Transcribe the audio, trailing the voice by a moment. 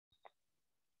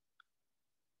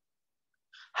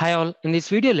Hi all, in this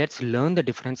video, let's learn the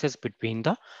differences between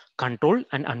the controlled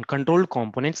and uncontrolled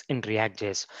components in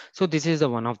ReactJS. So this is the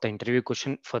one of the interview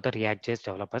question for the ReactJS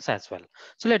developers as well.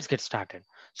 So let's get started.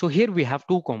 So here we have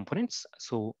two components.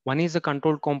 So one is a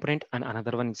controlled component and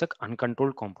another one is a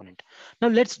uncontrolled component. Now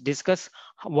let's discuss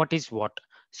what is what.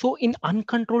 So in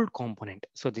uncontrolled component,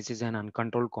 so this is an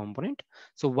uncontrolled component.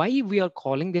 So why we are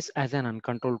calling this as an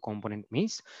uncontrolled component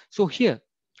means, so here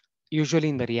usually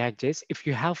in the React.js, if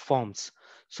you have forms,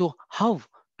 so how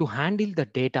to handle the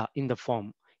data in the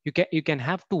form, you can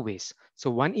have two ways. So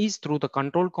one is through the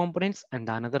control components and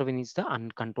the another one is the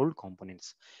uncontrolled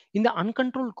components. In the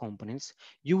uncontrolled components,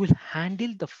 you will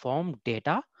handle the form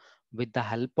data with the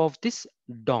help of this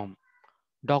DOM.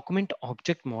 Document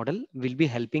object model will be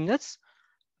helping us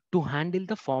to handle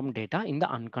the form data in the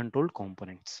uncontrolled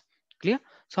components. Clear?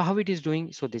 So how it is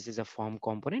doing? So this is a form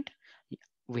component.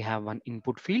 We have one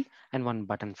input field and one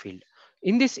button field.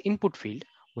 In this input field,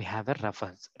 we have a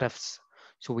refs.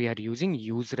 So we are using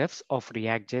use refs of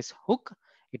React.js hook.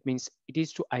 It means it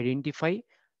is to identify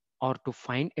or to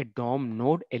find a DOM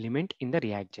node element in the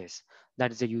React.js.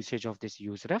 That is the usage of this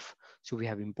use ref. So we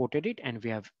have imported it and we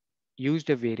have used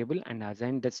a variable and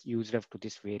assigned this use ref to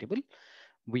this variable.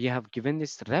 We have given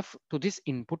this ref to this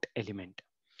input element.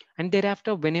 And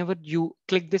thereafter, whenever you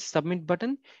click this submit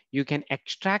button, you can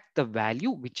extract the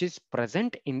value which is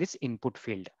present in this input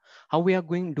field. How we are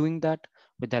going doing that?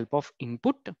 With the help of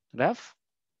input ref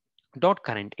dot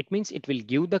current. It means it will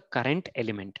give the current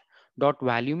element. Dot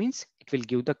value means it will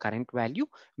give the current value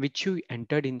which you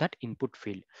entered in that input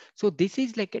field. So this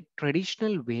is like a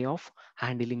traditional way of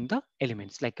handling the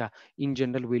elements. Like in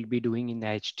general, we'll be doing in the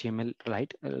HTML,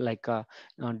 right? Like a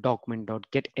document dot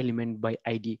get element by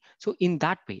ID. So in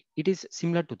that way, it is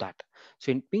similar to that.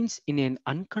 So it means in an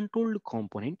uncontrolled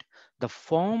component, the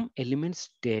form elements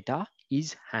data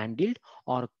is handled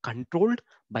or controlled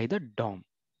by the DOM.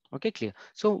 Okay, clear.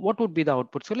 So what would be the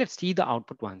output? So let's see the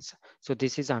output once. So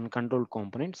this is uncontrolled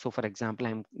component. So for example,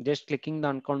 I'm just clicking the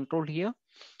uncontrolled here.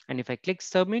 And if I click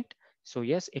submit, so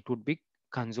yes, it would be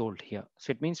consoled here.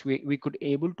 So it means we could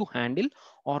able to handle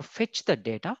or fetch the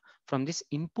data from this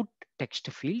input text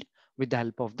field with the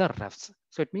help of the refs.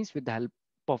 So it means with the help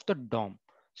of the DOM.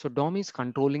 So DOM is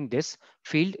controlling this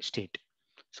field state.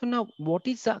 So now what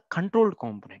is the controlled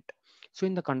component? So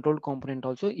in the control component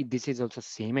also, this is also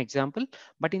same example,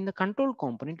 but in the control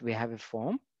component, we have a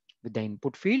form with the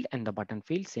input field and the button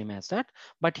field, same as that.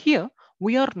 But here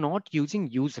we are not using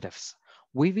use refs.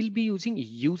 We will be using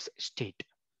use state.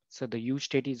 So the use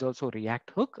state is also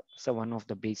React hook. So one of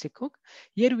the basic hook.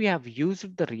 Here we have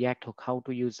used the React hook. How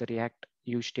to use the React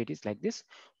use state is like this.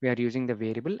 We are using the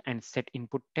variable and set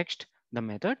input text, the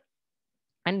method.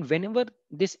 And whenever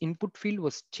this input field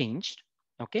was changed,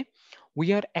 okay,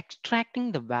 we are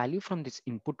extracting the value from this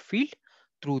input field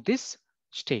through this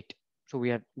state. So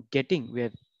we are getting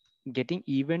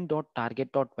event dot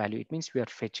target dot value. It means we are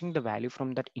fetching the value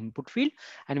from that input field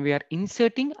and we are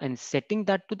inserting and setting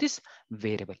that to this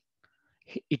variable.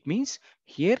 It means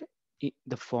here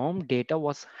the form data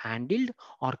was handled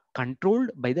or controlled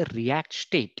by the React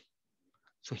state.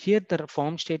 So here the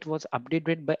form state was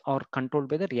updated by or controlled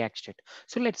by the React state.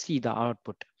 So let's see the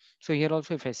output. So here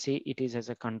also, if I say it is as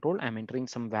a control, I'm entering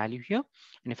some value here.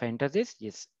 And if I enter this,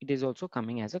 yes, it is also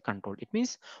coming as a control. It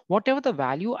means whatever the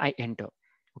value I enter,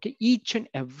 okay, each and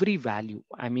every value,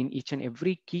 I mean, each and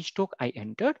every keystroke I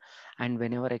entered. And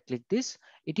whenever I click this,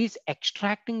 it is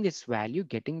extracting this value,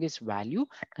 getting this value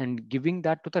and giving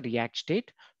that to the React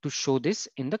state to show this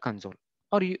in the console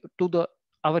or to the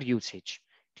our usage.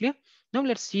 Clear? Now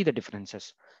let's see the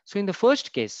differences. So in the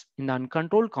first case, in the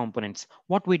uncontrolled components,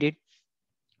 what we did,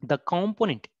 the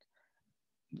component,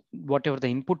 whatever the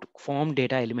input form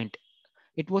data element,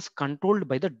 it was controlled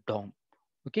by the DOM.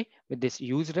 Okay, with this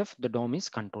use ref, the DOM is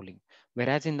controlling.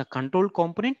 Whereas in the control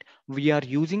component, we are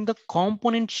using the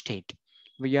component state.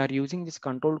 We are using this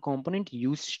control component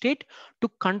use state to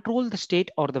control the state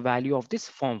or the value of this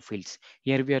form fields.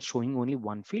 Here we are showing only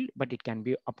one field, but it can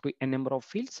be up to a number of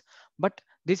fields. But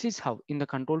this is how in the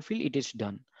control field it is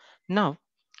done. Now,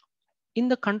 in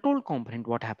the control component,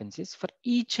 what happens is for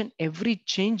each and every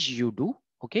change you do,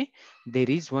 okay, there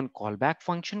is one callback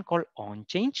function called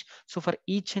onChange. So for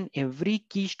each and every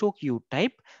keystroke you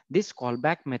type, this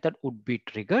callback method would be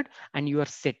triggered and you are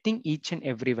setting each and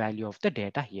every value of the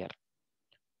data here.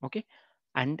 Okay.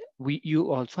 And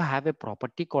you also have a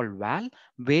property called val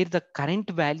where the current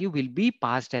value will be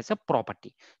passed as a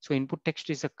property. So input text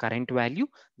is a current value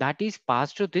that is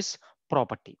passed to this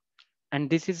property. And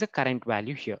this is the current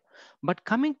value here. But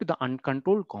coming to the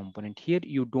uncontrolled component here,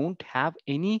 you don't have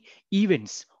any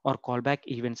events or callback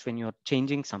events when you're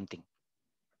changing something.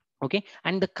 Okay,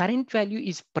 and the current value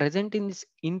is present in this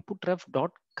input ref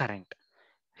dot current.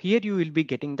 Here you will be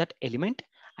getting that element,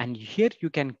 and here you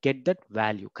can get that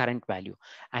value, current value.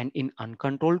 And in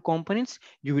uncontrolled components,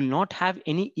 you will not have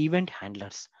any event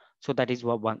handlers. So that is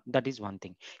one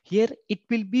thing. Here it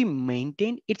will be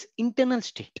maintained its internal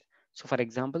state. So for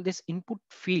example, this input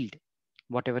field,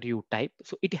 whatever you type,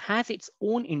 so it has its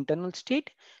own internal state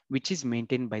which is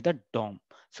maintained by the DOM.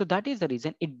 So that is the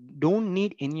reason it don't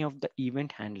need any of the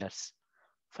event handlers.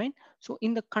 Fine. So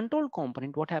in the control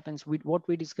component, what happens with what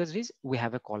we discussed is we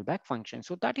have a callback function.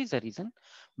 So that is the reason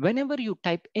whenever you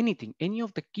type anything, any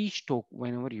of the keystroke,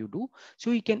 whenever you do,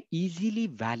 so you can easily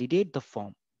validate the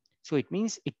form. So it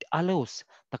means it allows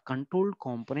the control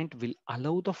component will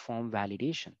allow the form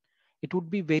validation. It would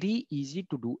be very easy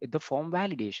to do the form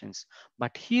validations,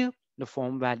 but here the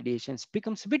form validations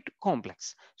becomes a bit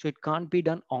complex. So it can't be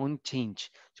done on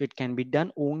change. So it can be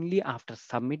done only after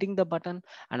submitting the button,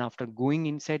 and after going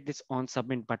inside this on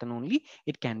submit button only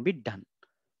it can be done.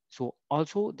 So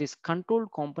also this control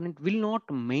component will not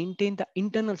maintain the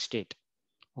internal state.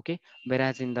 Okay,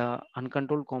 whereas in the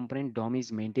uncontrolled component, DOM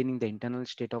is maintaining the internal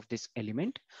state of this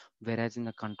element, whereas in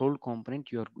the control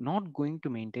component you are not going to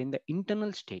maintain the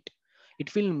internal state.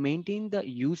 It will maintain the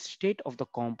use state of the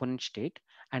component state,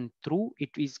 and through it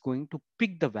is going to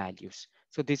pick the values.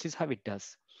 So this is how it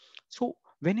does. So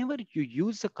whenever you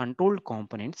use the controlled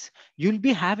components, you'll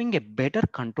be having a better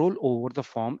control over the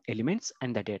form elements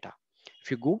and the data.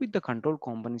 If you go with the control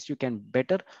components, you can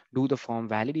better do the form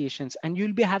validations, and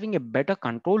you'll be having a better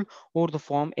control over the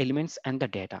form elements and the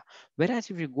data. Whereas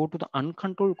if you go to the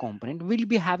uncontrolled component, we'll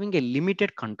be having a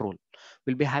limited control.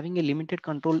 We'll be having a limited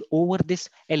control over these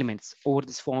elements, over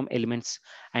these form elements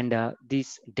and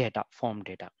these data, form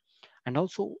data. And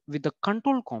also with the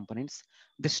control components,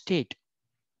 the state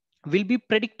will be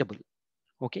predictable.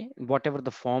 Okay, whatever the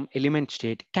form element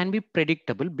state can be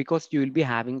predictable, because you will be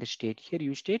having the state here,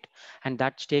 use state, and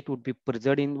that state would be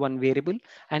preserved in one variable,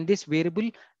 and this variable,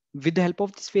 with the help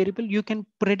of this variable, you can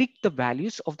predict the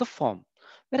values of the form.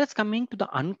 Whereas coming to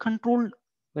the uncontrolled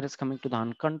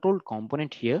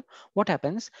component here, what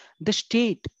happens, the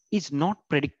state is not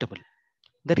predictable.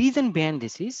 The reason behind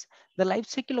this is the life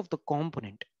cycle of the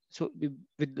component. So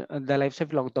with the life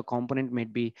cycle of the component may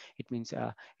be, it means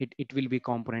it will be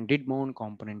component did mount,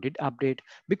 component did update.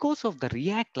 Because of the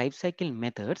React lifecycle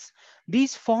methods,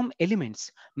 these form elements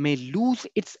may lose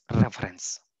its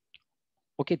reference.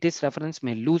 Okay, this reference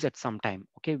may lose at some time.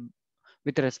 Okay,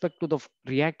 with respect to the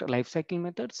React lifecycle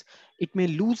methods, it may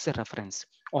lose the reference,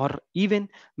 or even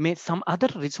may some other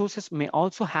resources may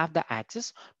also have the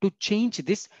access to change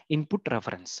this input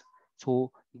reference.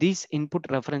 So this input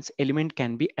reference element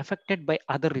can be affected by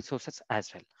other resources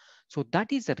as well. So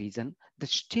that is the reason the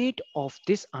state of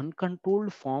this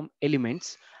uncontrolled form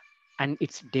elements and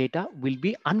its data will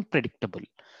be unpredictable.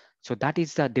 So that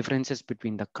is the differences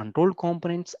between the controlled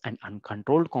components and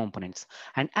uncontrolled components.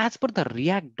 And as per the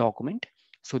React document,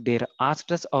 so they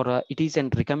asked us, or it is a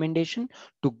recommendation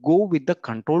to go with the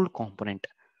controlled component.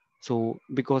 So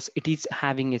because it is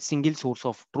having a single source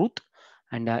of truth,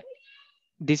 and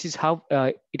this is how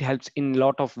it helps in a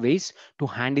lot of ways to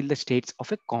handle the states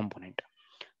of a component.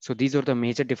 So these are the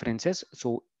major differences.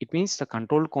 So it means the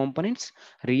control components,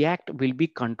 React will be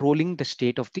controlling the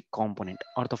state of the component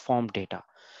or the form data.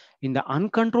 In the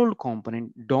uncontrolled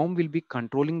component, DOM will be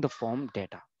controlling the form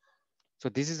data. So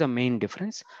this is the main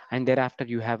difference. And thereafter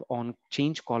you have on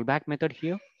change callback method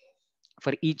here.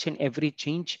 For each and every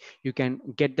change, you can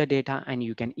get the data and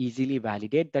you can easily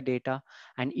validate the data.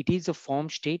 And it is a form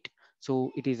state.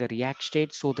 So it is a React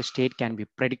state. So the state can be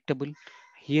predictable.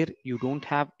 Here you don't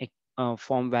have a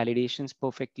form validations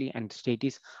perfectly, and the state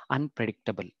is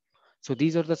unpredictable. So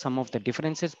these are the some of the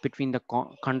differences between the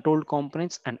controlled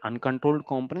components and uncontrolled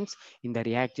components in the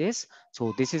React.js.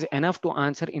 So this is enough to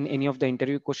answer in any of the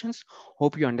interview questions.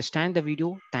 Hope you understand the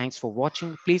video. Thanks for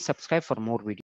watching. Please subscribe for more videos.